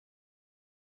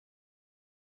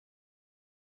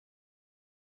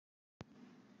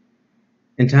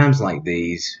In times like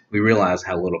these, we realize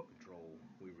how little control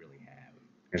we really have.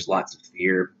 There's lots of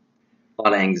fear, a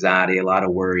lot of anxiety, a lot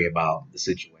of worry about the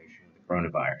situation with the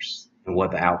coronavirus and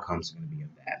what the outcomes are going to be of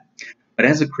that. But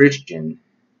as a Christian,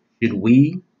 should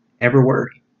we ever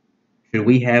worry? Should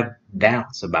we have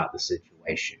doubts about the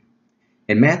situation?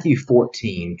 In Matthew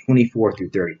 14:24 through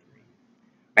 33,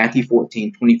 Matthew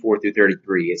 14:24 through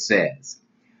 33, it says,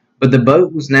 "But the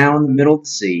boat was now in the middle of the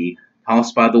sea,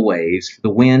 tossed by the waves, for the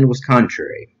wind was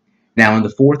contrary. Now in the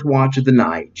fourth watch of the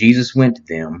night, Jesus went to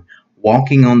them,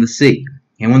 walking on the sea.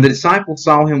 And when the disciples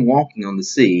saw him walking on the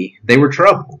sea, they were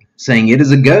troubled, saying, 'It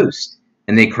is a ghost,'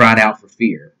 and they cried out for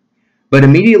fear. But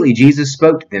immediately Jesus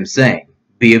spoke to them, saying,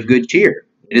 'Be of good cheer.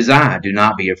 It is I. Do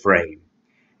not be afraid.'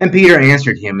 And Peter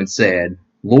answered him and said,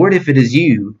 'Lord, if it is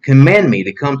you, command me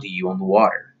to come to you on the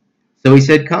water.' So he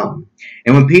said, 'Come.'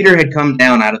 And when Peter had come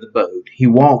down out of the boat, he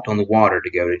walked on the water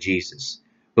to go to Jesus.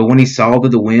 But when he saw that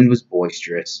the wind was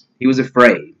boisterous, he was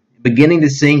afraid. Beginning to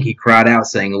sink, he cried out,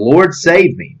 saying, 'Lord,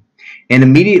 save me.' And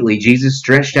immediately Jesus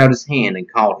stretched out his hand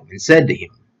and caught him, and said to him,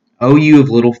 'O you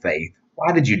of little faith,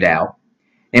 why did you doubt?'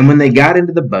 And when they got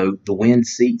into the boat, the wind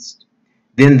ceased.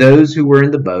 Then those who were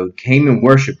in the boat came and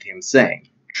worshipped him, saying,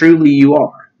 'Truly you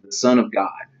are the Son of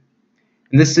God.'"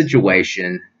 In this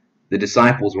situation, the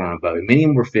disciples were on a boat. Many of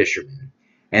them were fishermen,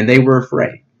 and they were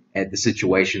afraid at the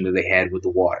situation that they had with the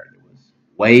water. There was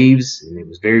waves, and it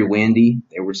was very windy.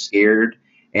 They were scared,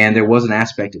 and there was an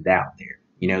aspect of doubt there.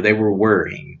 They were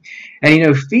worrying.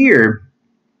 And, fear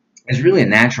is really a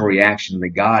natural reaction that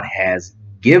God has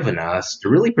given us to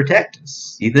really protect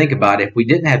us. You think about it, if we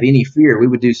didn't have any fear, we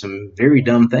would do some very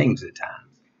dumb things at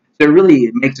times. So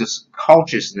it makes us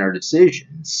cautious in our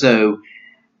decisions. So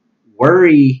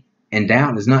worry and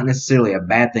doubt is not necessarily a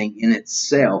bad thing in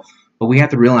itself, but we have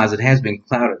to realize it has been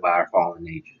clouded by our fallen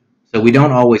nature. So we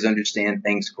don't always understand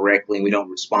things correctly, and we don't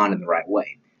respond in the right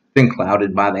way. It's been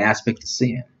clouded by the aspect of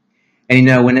sin.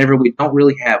 And whenever we don't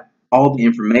really have all the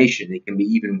information, it can be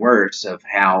even worse of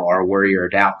how our worry or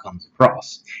doubt comes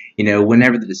across.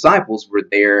 Whenever the disciples were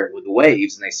there with the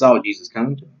waves and they saw Jesus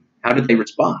coming to them, how did they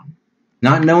respond?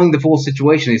 Not knowing the full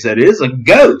situation, they said, "It is a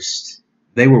ghost."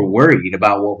 They were worried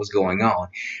about what was going on.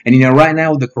 And right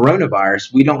now with the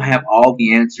coronavirus, we don't have all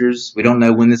the answers. We don't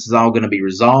know when this is all going to be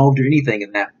resolved or anything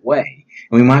in that way.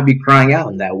 And we might be crying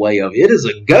out in that way of, "It is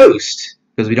a ghost,"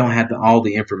 because we don't have all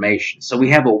the information. So we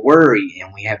have a worry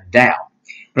and we have doubt.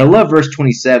 But I love verse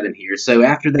 27 here. So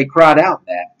after they cried out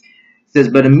that, it says,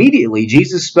 "But immediately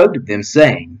Jesus spoke to them,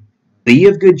 saying, 'Be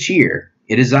of good cheer.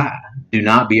 It is I. Do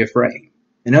not be afraid.'"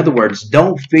 In other words,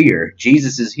 don't fear.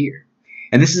 Jesus is here.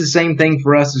 And this is the same thing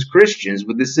for us as Christians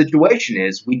with this situation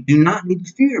is we do not need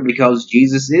to fear because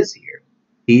Jesus is here.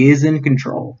 He is in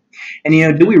control.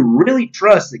 And do we really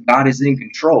trust that God is in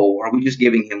control, or are we just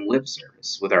giving him lip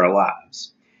service with our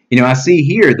lives? I see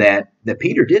here that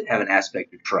Peter did have an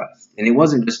aspect of trust, and it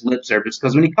wasn't just lip service,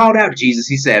 because when he called out to Jesus,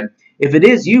 he said, "If it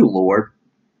is you, Lord,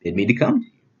 bid me to come to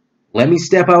you. Let me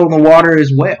step out on the water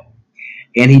as well."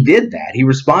 And he did that. He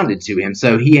responded to him.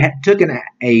 So he took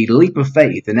a leap of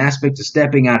faith, an aspect of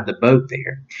stepping out of the boat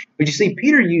there. But you see,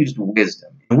 Peter used wisdom.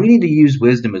 And we need to use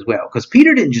wisdom as well. Because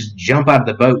Peter didn't just jump out of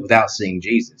the boat without seeing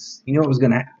Jesus. You know what was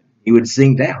going to happen? He would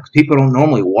sink down. Because people don't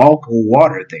normally walk on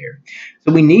water there.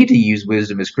 So we need to use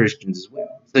wisdom as Christians as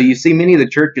well. So you see, many of the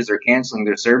churches are canceling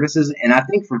their services. And I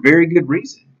think for very good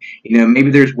reason.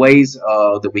 Maybe there's ways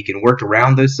that we can work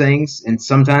around those things. And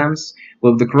sometimes,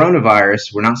 with the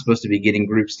coronavirus, we're not supposed to be getting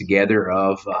groups together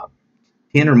of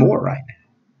 10 or more right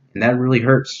now. And that really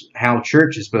hurts how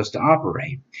church is supposed to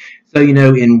operate. So,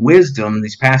 in wisdom,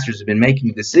 these pastors have been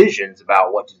making decisions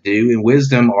about what to do. In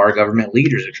wisdom, our government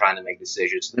leaders are trying to make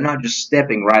decisions. So they're not just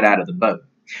stepping right out of the boat.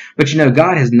 But,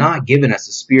 God has not given us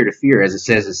a spirit of fear, as it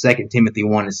says in 2 Timothy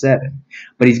 1:7.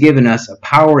 But he's given us a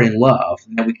power and love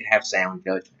that we can have sound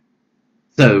judgment.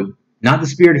 So, not the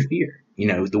spirit of fear,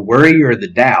 the worry or the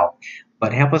doubt,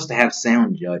 but help us to have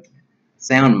sound judgment,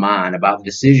 sound mind about the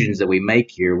decisions that we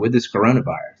make here with this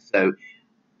coronavirus. So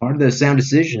part of the sound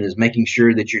decision is making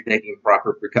sure that you're taking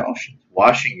proper precautions,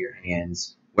 washing your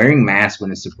hands, wearing masks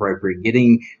when it's appropriate,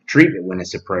 getting treatment when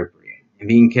it's appropriate, and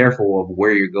being careful of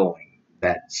where you're going,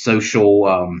 that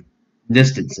social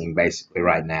distancing basically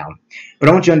right now. But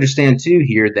I want you to understand too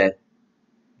here that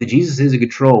Jesus is in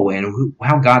control and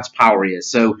how God's power is.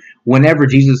 So whenever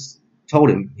Jesus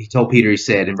he told Peter, he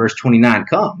said in verse 29,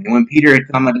 "Come." And when Peter had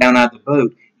come down out of the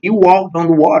boat, he walked on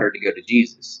the water to go to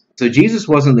Jesus. So Jesus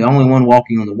wasn't the only one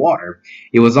walking on the water.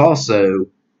 It was also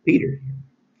Peter.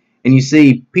 And you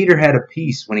see, Peter had a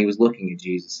peace when he was looking at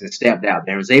Jesus and stepped out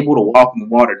there and was able to walk on the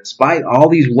water despite all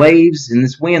these waves and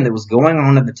this wind that was going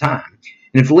on at the time.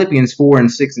 And in Philippians 4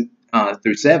 and 6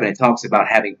 through 7, it talks about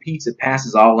having peace that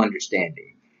passes all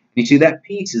understanding. And you see, that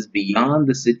peace is beyond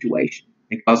the situation,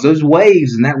 because those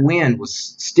waves and that wind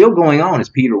was still going on as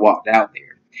Peter walked out there.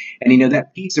 And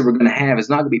that peace that we're going to have is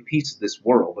not going to be peace of this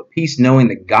world, but peace knowing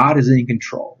that God is in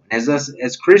control. And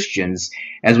as Christians,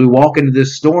 as we walk into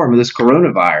this storm of this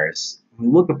coronavirus, we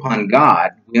look upon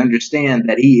God, we understand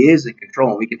that He is in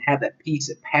control, and we can have that peace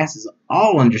that passes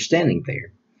all understanding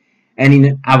there.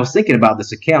 And I was thinking about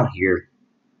this account here.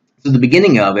 So the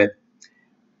beginning of it,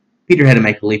 Peter had to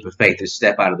make a leap of faith to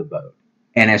step out of the boat.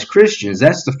 And as Christians,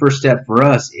 that's the first step for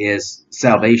us, is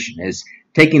salvation, is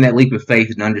taking that leap of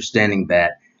faith and understanding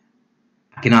that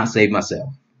I cannot save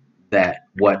myself, that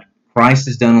what Christ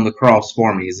has done on the cross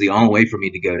for me is the only way for me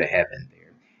to go to heaven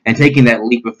there, and taking that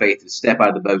leap of faith to step out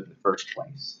of the boat in the first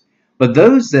place. But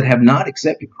those that have not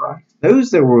accepted Christ,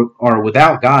 those that are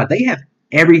without God, they have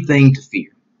everything to fear.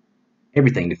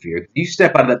 Everything to fear. If you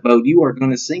step out of that boat, you are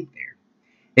going to sink there.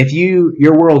 If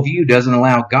your worldview doesn't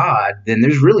allow God, then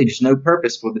there's really just no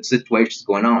purpose for the situations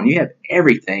going on. You have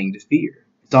everything to fear.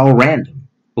 It's all random.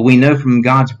 But we know from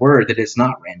God's word that it's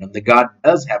not random, that God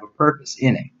does have a purpose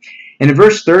in it. And in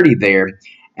verse 30 there,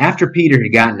 after Peter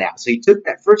had gotten out, so he took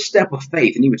that first step of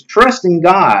faith, and he was trusting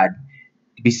God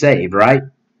to be saved, right?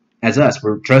 As us,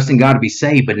 we're trusting God to be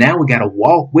saved, but now we got to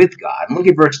walk with God. And look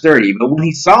at verse 30. But when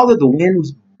he saw that the wind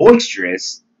was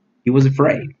boisterous, he was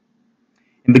afraid.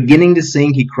 And beginning to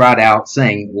sink, he cried out,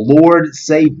 saying, Lord,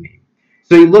 save me.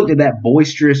 So he looked at that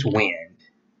boisterous wind.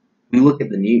 We look at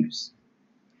the news.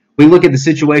 We look at the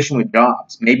situation with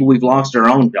jobs. Maybe we've lost our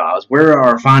own jobs. Where are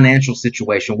our financial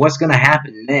situation? What's going to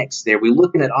happen next there? We're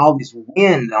looking at all these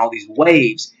wind and all these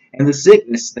waves and the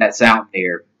sickness that's out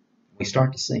there. We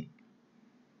start to sink.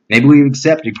 Maybe we've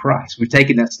accepted Christ. We've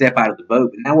taken that step out of the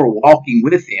boat, and now we're walking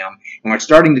with Him, and we're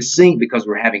starting to sink because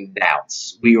we're having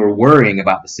doubts. We are worrying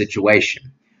about the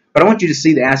situation. But I want you to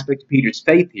see the aspect of Peter's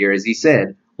faith here as he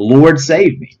said, Lord,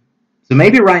 save me. So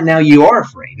maybe right now you are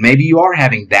afraid. Maybe you are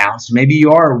having doubts. Maybe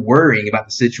you are worrying about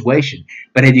the situation.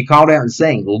 But have you called out and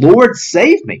saying, Lord,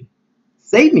 save me.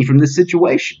 Save me from this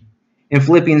situation. In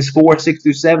Philippians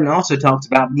 4:6-7 also talks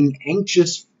about being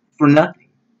anxious for nothing.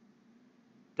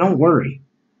 Don't worry.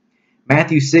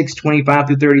 Matthew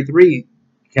 6:25-33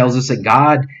 tells us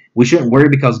that we shouldn't worry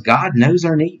because God knows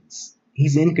our needs.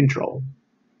 He's in control.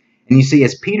 And you see,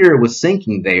 as Peter was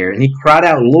sinking there, and he cried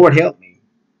out, Lord, help me.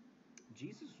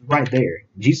 Jesus was right there.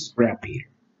 Jesus grabbed Peter.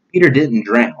 Peter didn't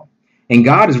drown. And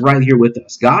God is right here with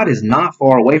us. God is not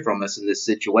far away from us in this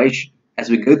situation. As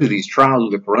we go through these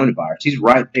trials with the coronavirus, He's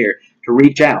right there to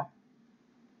reach out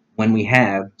when we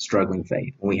have struggling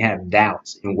faith, when we have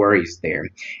doubts and worries there.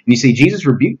 And you see, Jesus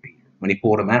rebuked Peter when He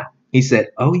pulled him out. He said,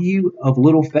 "O you of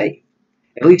little faith."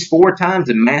 At least 4 times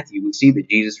in Matthew, we see that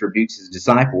Jesus rebukes His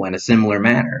disciple in a similar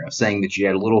manner of saying that you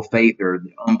had little faith or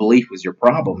unbelief was your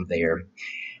problem there.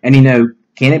 And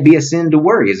can it be a sin to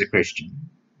worry as a Christian?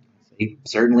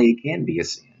 Certainly it can be a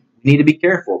sin. We need to be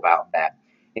careful about that.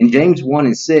 In James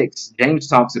 1:6, James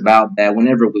talks about that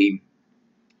whenever we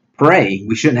pray,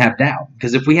 we shouldn't have doubt.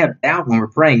 Because if we have doubt when we're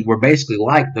praying, we're basically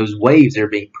like those waves that are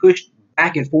being pushed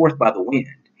back and forth by the wind.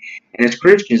 And as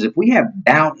Christians, if we have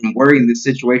doubt and worry in this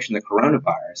situation, the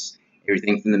coronavirus,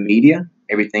 everything from the media,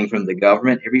 everything from the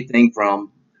government, everything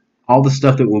from all the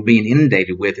stuff that we're being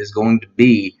inundated with is going to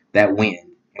be that wind.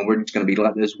 And we're just going to be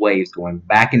like those waves going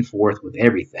back and forth with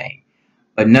everything.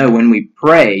 But no, when we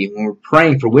pray, when we're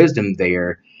praying for wisdom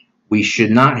there, we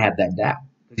should not have that doubt.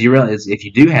 Because you realize if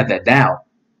you do have that doubt,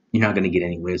 you're not going to get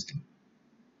any wisdom.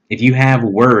 If you have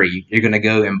worry, you're going to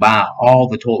go and buy all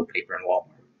the toilet paper in Walmart.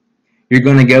 You're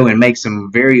going to go and make some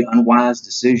very unwise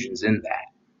decisions in that.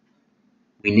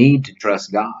 We need to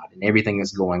trust God in everything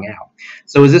that's going out.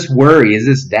 So is this worry, is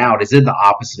this doubt, is it the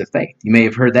opposite of faith? You may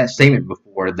have heard that statement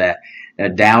before, that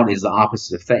doubt is the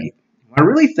opposite of faith. I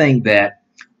really think that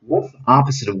what's the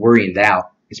opposite of worry and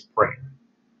doubt is prayer.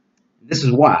 This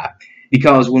is why.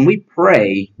 Because when we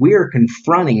pray, we are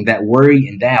confronting that worry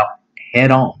and doubt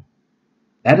head on.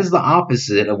 That is the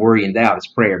opposite of worry and doubt is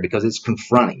prayer, because it's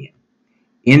confronting it.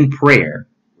 In prayer,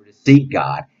 we're to seek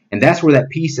God. And that's where that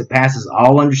peace that passes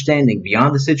all understanding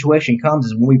beyond the situation comes,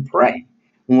 is when we pray,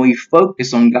 when we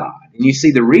focus on God. And you see,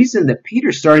 the reason that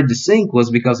Peter started to sink was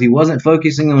because he wasn't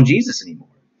focusing on Jesus anymore.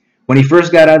 When he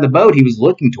first got out of the boat, he was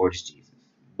looking towards Jesus.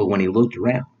 But when he looked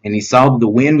around and he saw that the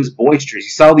wind was boisterous,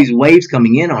 he saw these waves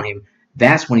coming in on him,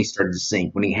 that's when he started to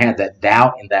sink, when he had that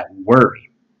doubt and that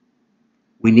worry.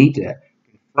 We need to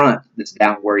confront this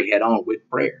doubt and worry head on with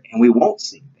prayer, and we won't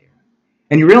sink there.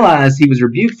 And you realize he was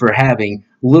rebuked for having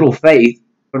little faith,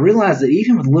 but realize that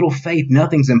even with little faith,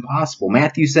 nothing's impossible.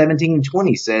 Matthew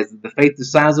 17:20 says that the faith the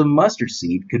size of a mustard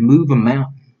seed could move a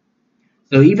mountain.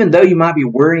 So even though you might be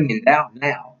worrying in doubt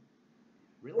now,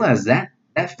 realize that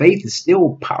that faith is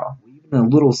still powerful, even in a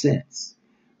little sense.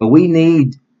 But we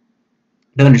need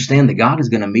to understand that God is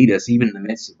going to meet us even in the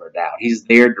midst of our doubt. He's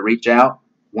there to reach out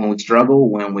when we struggle,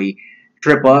 when we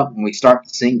trip up, when we start to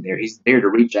sink there. He's there to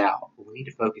reach out. But we need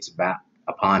to focus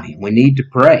upon Him. We need to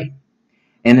pray.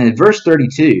 And then in verse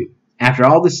 32, after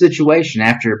all this situation,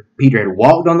 after Peter had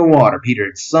walked on the water, Peter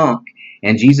had sunk,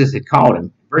 and Jesus had called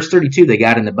him, verse 32, they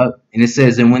got in the boat. And it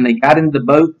says, and when they got into the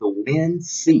boat, the wind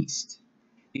ceased.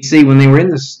 You see, when they were in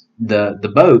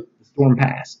the boat, the storm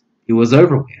passed. It was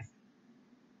over with.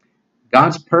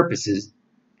 God's purposes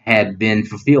had been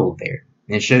fulfilled there,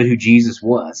 and it showed who Jesus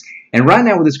was. And right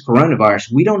now with this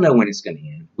coronavirus, we don't know when it's going to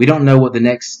end. We don't know what the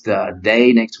next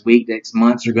day, next week, next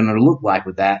months are going to look like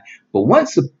with that. But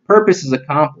once the purpose is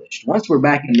accomplished, once we're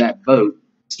back in that boat,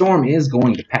 the storm is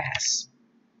going to pass.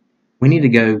 We need to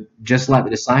go just like the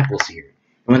disciples here.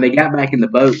 And when they got back in the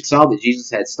boat and saw that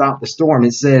Jesus had stopped the storm,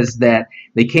 it says that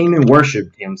they came and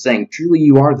worshipped Him, saying, truly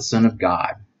you are the Son of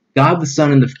God. God the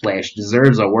Son in the flesh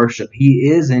deserves our worship.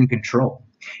 He is in control.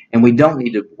 And we don't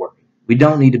need to worry. We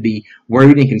don't need to be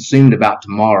worried and consumed about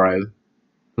tomorrow,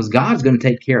 because God's going to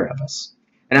take care of us.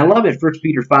 And I love it, 1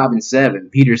 Peter 5 and 7.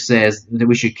 Peter says that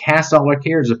we should cast all our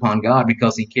cares upon God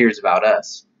because He cares about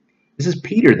us. This is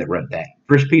Peter that wrote that.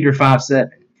 1 Peter 5, 7.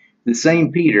 The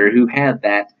same Peter who had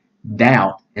that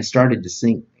doubt and started to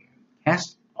sink there.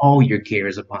 Cast all your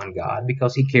cares upon God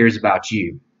because He cares about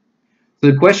you. So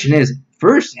the question is,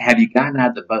 first, have you gotten out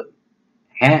of the boat?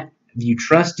 Have you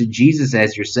trusted Jesus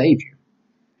as your Savior?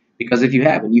 Because if you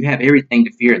haven't, you have everything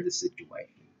to fear in this situation.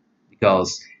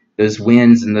 Because those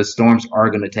winds and those storms are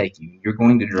going to take you. You're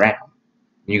going to drown.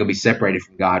 And you're going to be separated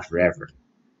from God forever.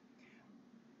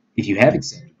 If you have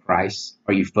accepted Christ,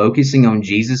 are you focusing on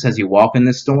Jesus as you walk in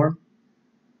the storm?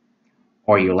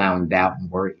 Or are you allowing doubt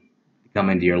and worry to come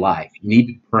into your life? You need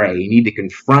to pray. You need to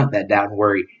confront that doubt and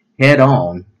worry head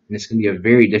on. And it's going to be a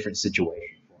very different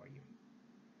situation for you.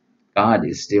 God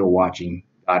is still watching.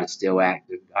 God is still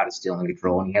active. God is still in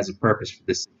control. And He has a purpose for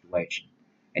this situation.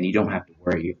 And you don't have to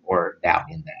worry or doubt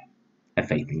in that. Have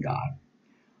faith in God.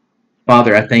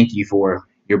 Father, I thank You for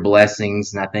Your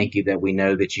blessings. And I thank You that we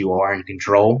know that You are in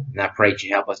control. And I pray that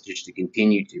You help us just to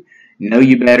continue to know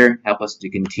You better. Help us to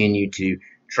continue to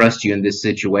trust You in this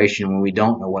situation when we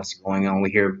don't know what's going on. We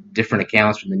hear different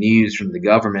accounts from the news, from the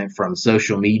government, from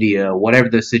social media, whatever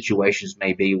those situations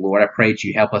may be. Lord, I pray that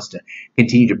You help us to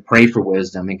continue to pray for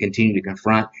wisdom and continue to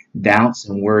confront doubts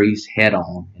and worries head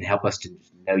on and help us to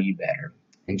know You better.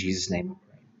 In Jesus' name I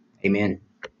pray. Amen.